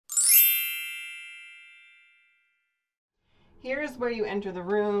Here's where you enter the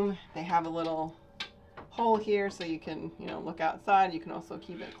room. They have a little hole here so you can, look outside. You can also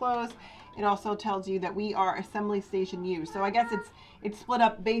keep it closed. It also tells you that we are Assembly Station U. So I guess it's split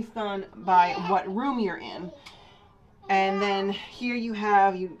up based on by what room you're in. And then here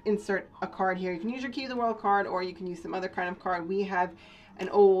you insert a card here. You can use your Key to the World card, or you can use some other kind of card. We have an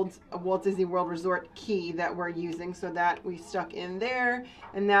old Walt Disney World Resort key that we're using, so that we stuck in there,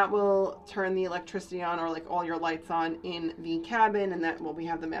 and that will turn the electricity on, or like all your lights on in the cabin, and that, well, we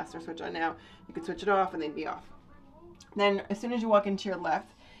have the master switch on now. You can switch it off and they'd be off. Then as soon as you walk into your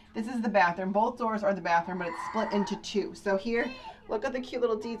left, this is the bathroom. Both doors are the bathroom, but it's split into two. So here, look at the cute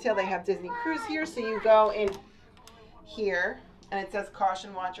little detail. They have Disney Cruise here, so you go in here, and it says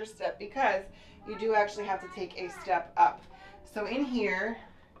caution, watch your step, because you do actually have to take a step up. So in here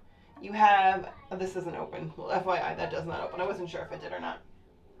you have, this isn't open, well, FYI, that does not open. I wasn't sure if it did or not.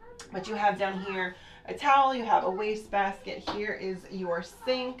 But you have down here a towel, you have a wastebasket. Here is your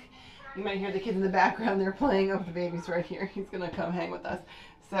sink. You might hear the kids in the background, they're playing. Oh, the baby's right here. He's gonna come hang with us.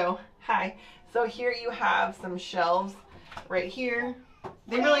 So hi. So here you have some shelves right here.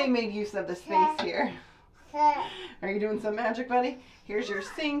 They really made use of the space here. Are you doing some magic, buddy? Here's your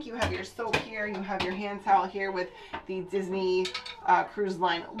sink. You have your soap here. You have your hand towel here with the Disney Cruise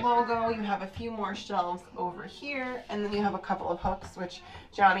Line logo. You have a few more shelves over here, and then you have a couple of hooks, which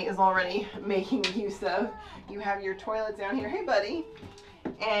Johnny is already making use of. You have your toilet down here. Hey, buddy.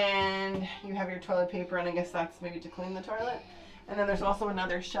 And you have your toilet paper, and I guess that's maybe to clean the toilet. And then there's also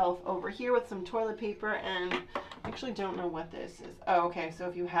another shelf over here with some toilet paper, and I actually don't know what this is. Oh, okay, so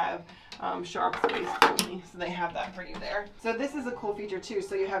if you have sharp space only, so they have that for you there. So this is a cool feature too.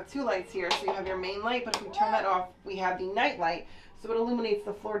 So you have two lights here. So you have your main light, but if you turn that off, we have the night light. So it illuminates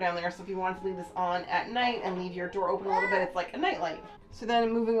the floor down there. So if you want to leave this on at night and leave your door open a little bit, it's like a night light. So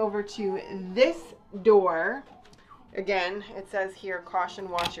then moving over to this door, again, it says here, caution,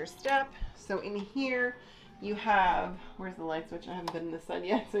 watch your step. So in here, you have, where's the light switch? I haven't been in the sun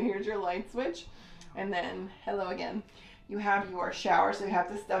yet. So here's your light switch. And then, hello again. You have your shower, so you have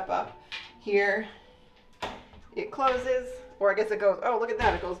to step up. Here, it closes, or I guess it goes, oh, look at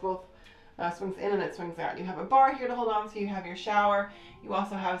that. It goes both, swings in and it swings out. You have a bar here to hold on to. You have your shower. You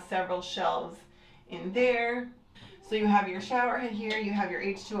also have several shelves in there. So you have your shower head here. You have your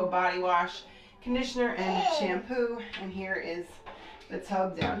H2O body wash, conditioner, and shampoo. And here is the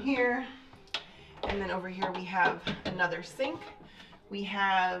tub down here. And then over here we have another sink. We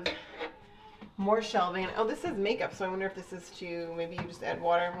have more shelving. Oh, this says makeup, so I wonder if this is to, maybe you just add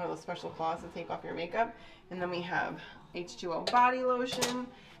water, one of those special cloths to take off your makeup. And then we have H2O body lotion.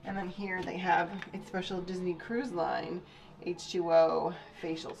 And then here they have a special Disney Cruise Line H2O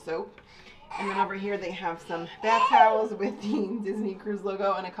facial soap. And then over here they have some bath towels with the Disney Cruise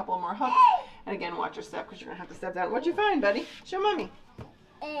logo and a couple more hooks. And again, watch your step because you're going to have to step down. What'd you find, buddy? Show mommy.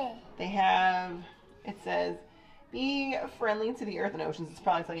 They have, it says, be friendly to the earth and oceans. It's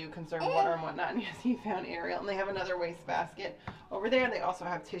probably telling you to conserve water and whatnot. And yes, he found Ariel. And they have another wastebasket over there. They also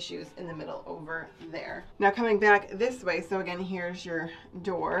have tissues in the middle over there. Now coming back this way, so again, here's your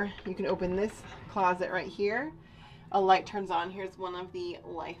door. You can open this closet right here. A light turns on. Here's one of the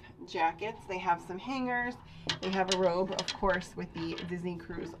life jackets. They have some hangers. They have a robe, of course, with the Disney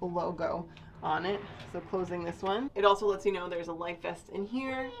Cruise logo on it. So closing this one. It also lets you know there's a life vest in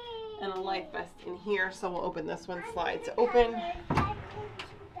here and a life vest in here. So we'll open this one, slide to open.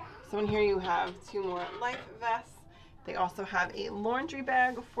 So in here you have two more life vests. They also have a laundry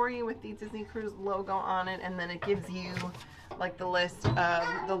bag for you with the Disney Cruise logo on it, and then it gives you like the list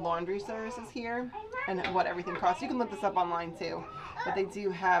of the laundry services here and what everything costs. You can look this up online too, but they do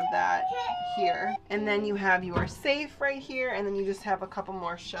have that here. And then you have your safe right here, and then you just have a couple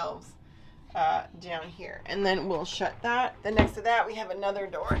more shelves down here, and then we'll shut that. Then next to that we have another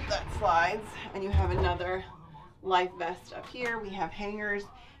door that slides, and you have another life vest up here. We have hangers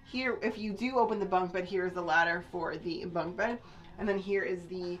here. If you do open the bunk bed, here is the ladder for the bunk bed, and then here is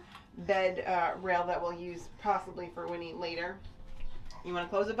the bed rail that we'll use possibly for Winnie later. You want to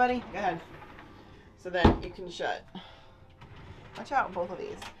close it, buddy? Go ahead. So then you can shut. Watch out, both of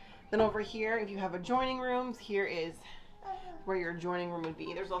these. Then over here, if you have adjoining rooms, here is where your adjoining room would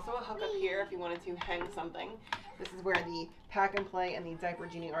be. There's also a hook up here if you wanted to hang something. This is where the pack and play and the diaper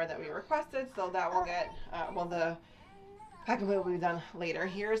genie are that we requested, so that will get, well, the pack and play will be done later.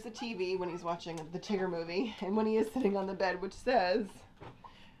 Here's the TV when he's watching the Tigger movie, and when he is sitting on the bed, which says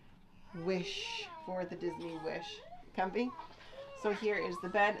Wish for the Disney Wish. Comfy. So here is the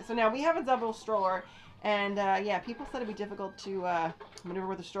bed. So now we have a double stroller, and yeah, people said it'd be difficult to maneuver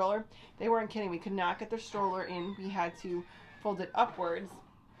with a stroller. They weren't kidding. We could not get the stroller in. We had to fold it upwards,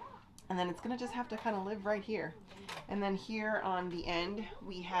 And then it's gonna just have to kind of live right here. And then here on the end,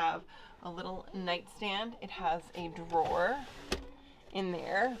 we have a little nightstand. It has a drawer in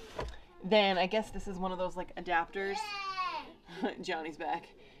there. Then I guess this is one of those like adapters. Johnny's back.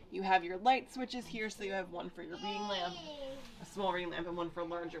 You have your light switches here, so you have one for your reading lamp, a small reading lamp, and one for a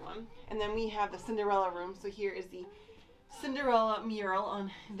larger one. And then we have the Cinderella room. So here is the Cinderella mural on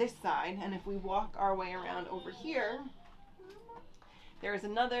this side. And if we walk our way around over here, there is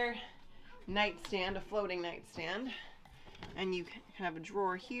another nightstand, a floating nightstand. And you can have a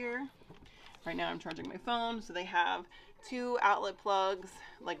drawer here. Right now I'm charging my phone. So they have 2 outlet plugs,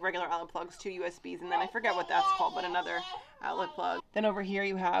 like regular outlet plugs, 2 USBs, and then I forget what that's called, but another outlet plug. Then over here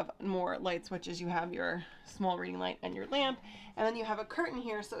you have more light switches. You have your small reading light and your lamp, and then you have a curtain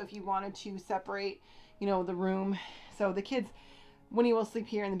here, so if you wanted to separate, you know, the room. So the kids, Winnie will sleep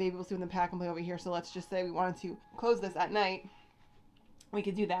here and the baby will sleep in the pack and play over here. So let's just say we wanted to close this at night, we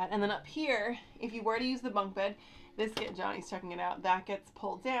could do that. And then up here, if you were to use the bunk bed, Johnny's checking it out, that gets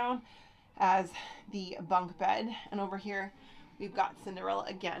pulled down as the bunk bed. And over here we've got Cinderella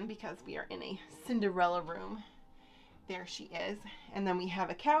again, because we are in a Cinderella room. There she is. And then we have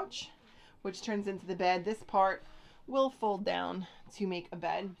a couch which turns into the bed. This part will fold down to make a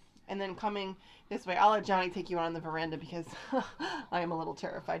bed. And then coming this way, I'll let Johnny take you on the veranda because I am a little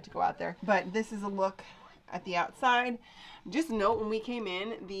terrified to go out there. But this is a look at the outside. Just note, when we came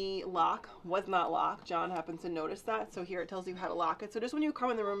in, the lock was not locked. John happens to notice that. So here it tells you how to lock it. So just when you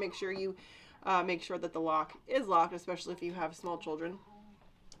come in the room, make sure you make sure that the lock is locked, especially if you have small children.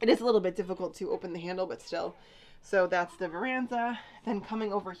 It is a little bit difficult to open the handle, but still. So that's the veranda. Then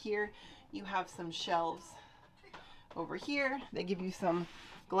coming over here, you have some shelves over here. They give you some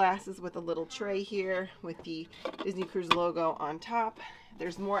glasses with a little tray here with the Disney Cruise logo on top.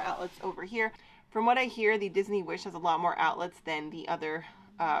 There's more outlets over here. From what I hear, the Disney Wish has a lot more outlets than the other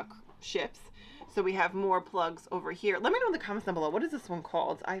ships. So we have more plugs over here. Let me know in the comments down below. What is this one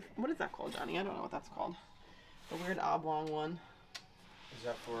called? What is that called, Johnny? I don't know what that's called. The weird oblong one. Is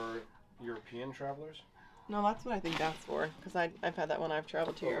that for European travelers? No, that's what I think that's for. Because I've had that when I've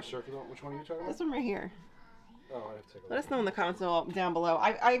traveled to Europe. Circular. Which one are you talking about? This one right here. Oh, I have to take a look. Let us know in the comments down below.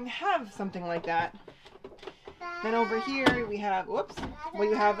 I have something like that. Then over here we have, whoops. Well,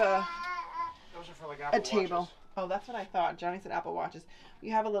 you have a table. Watches. Oh, that's what I thought. Johnny said Apple Watches. We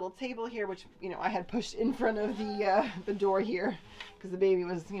have a little table here, which, you know, I had pushed in front of the door here because the baby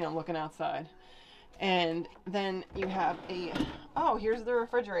was, you know, looking outside. And then you have oh, here's the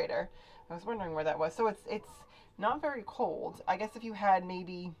refrigerator. I was wondering where that was. So it's not very cold. I guess if you had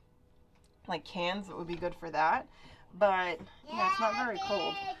maybe like cans, it would be good for that. But yeah, it's not very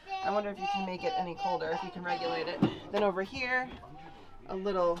cold. I wonder if you can make it any colder, if you can regulate it. Then over here, a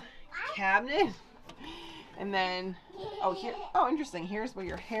little cabinet. And then, oh, interesting. Here's where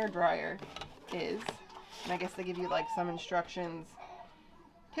your hair dryer is. And I guess they give you like some instructions.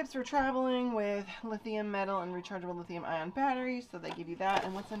 Tips for traveling with lithium metal and rechargeable lithium ion batteries. So they give you that.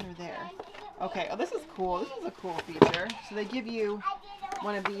 And what's under there? Okay. Oh, this is cool. This is a cool feature. So they give you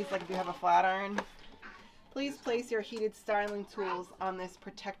one of these, like if you have a flat iron. Please place your heated styling tools on this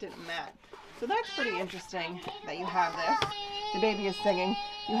protected mat. So that's pretty interesting that you have this. The baby is singing.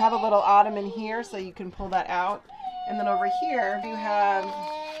 You have a little ottoman here, so you can pull that out. And then over here, you have,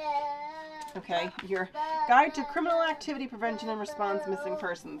 okay, your guide to criminal activity prevention and response missing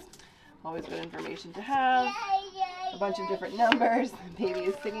persons. Always good information to have. A bunch of different numbers. The baby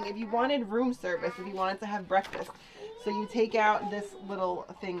is singing. If you wanted room service, if you wanted to have breakfast, so you take out this little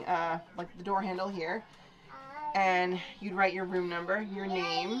thing, like the door handle here, and you'd write your room number, your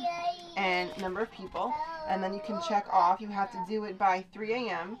name, and number of people, and then you can check off. You have to do it by 3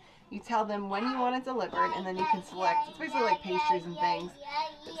 a.m. You tell them when you want it delivered, and then you can select. It's basically like pastries and things.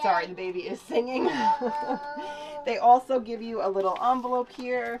 Sorry, the baby is singing. They also give you a little envelope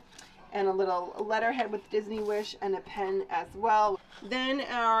here and a little letterhead with Disney Wish and a pen as well. Then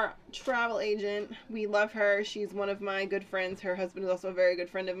our travel agent, we love her. She's one of my good friends. Her husband is also a very good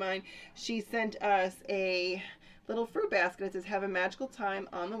friend of mine. She sent us a little fruit basket. It says, "Have a magical time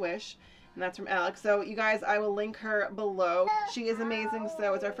on the Wish." And that's from Alex. So you guys, I will link her below. She is amazing.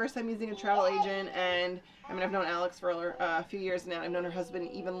 So it's our first time using a travel agent, and I mean, I've known Alex for a few years now. I've known her husband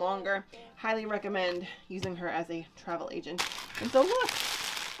even longer. Highly recommend using her as a travel agent. And so look,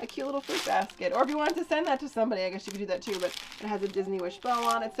 a cute little fruit basket. Or if you wanted to send that to somebody, I guess you could do that too, but it has a Disney Wish bow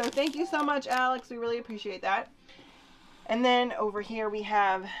on it. So thank you so much, Alex. We really appreciate that. And then over here we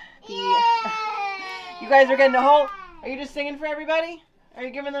have the, you guys are getting a whole, are you just singing for everybody? Are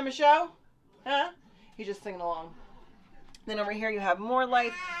you giving them a show? Huh? He's just singing along. Then over here you have more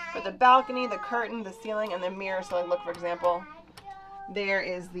lights for the balcony, the curtain, the ceiling, and the mirror. So like, look, for example, There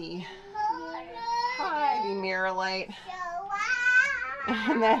is the mirror light.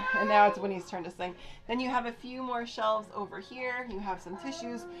 And now it's Winnie's turn to sing. Then you have a few more shelves over here. You have some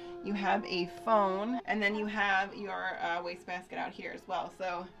tissues, you have a phone, and then you have your wastebasket out here as well.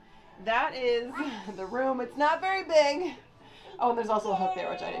 So that is the room. It's not very big. Oh, and there's also a hook there,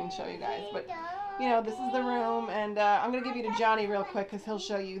 which I didn't show you guys. But, you know, this is the room. And I'm going to give you to Johnny real quick because he'll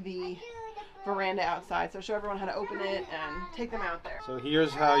show you the veranda outside. So show everyone how to open it and take them out there. So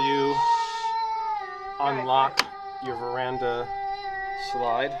here's how you unlock your veranda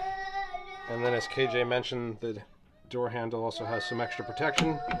slide. And then as KJ mentioned, the door handle also has some extra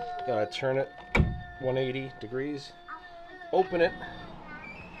protection. Gotta turn it 180 degrees. Open it.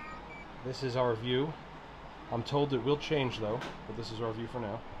 This is our view. I'm told it will change though, but this is our view for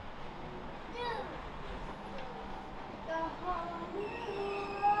now.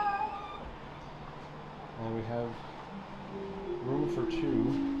 And we have room for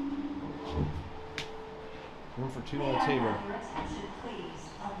two on the table.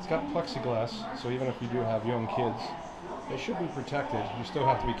 It's got plexiglass, so even if you do have young kids, they should be protected. You still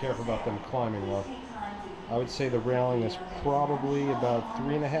have to be careful about them climbing though. I would say the railing is probably about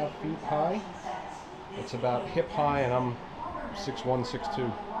 3.5 feet high. It's about hip high, and I'm 6'1",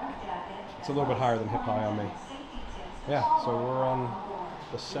 6'2". It's a little bit higher than hip high on me. Yeah, so we're on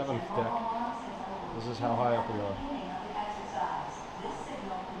the 7th deck. This is how high up we are.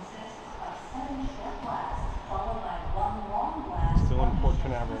 Still in Port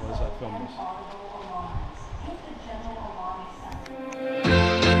Canaveral as I film this.